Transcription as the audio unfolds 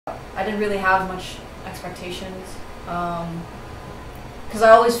I didn't really have much expectations, because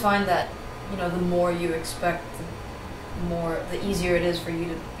I always find that, you know, the more you expect, the easier it is for you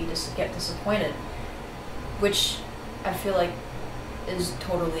to get disappointed, which I feel like is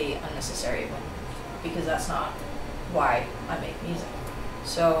totally unnecessary because that's not why I make music.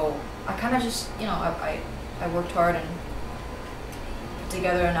 So I kind of just, you know, I worked hard and put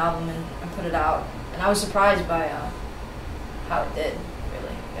together an album and put it out, and I was surprised by how it did,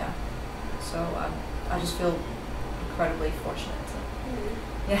 really, yeah. So I just feel incredibly fortunate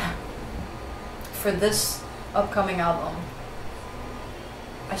to, yeah. For this upcoming album,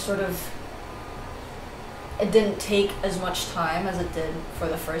 it didn't take as much time as it did for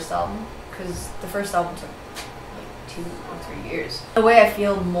the first album, because the first album took like 2 or 3 years. In a way, I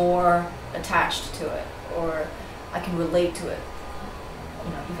feel more attached to it, or I can relate to it,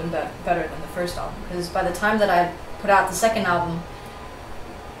 you know, even better than the first album. Because by the time that I put out the second album,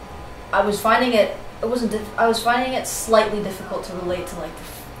 I was finding it slightly difficult to relate to, like,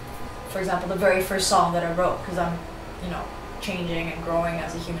 for example, the very first song that I wrote, because I'm, you know, changing and growing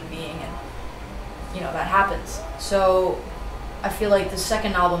as a human being, and, you know, that happens. So I feel like the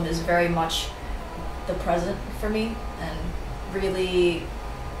second album is very much the present for me, and really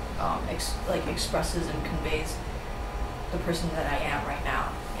expresses and conveys the person that I am right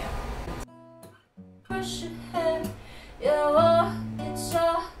now. Yeah. Push ahead, yeah, it's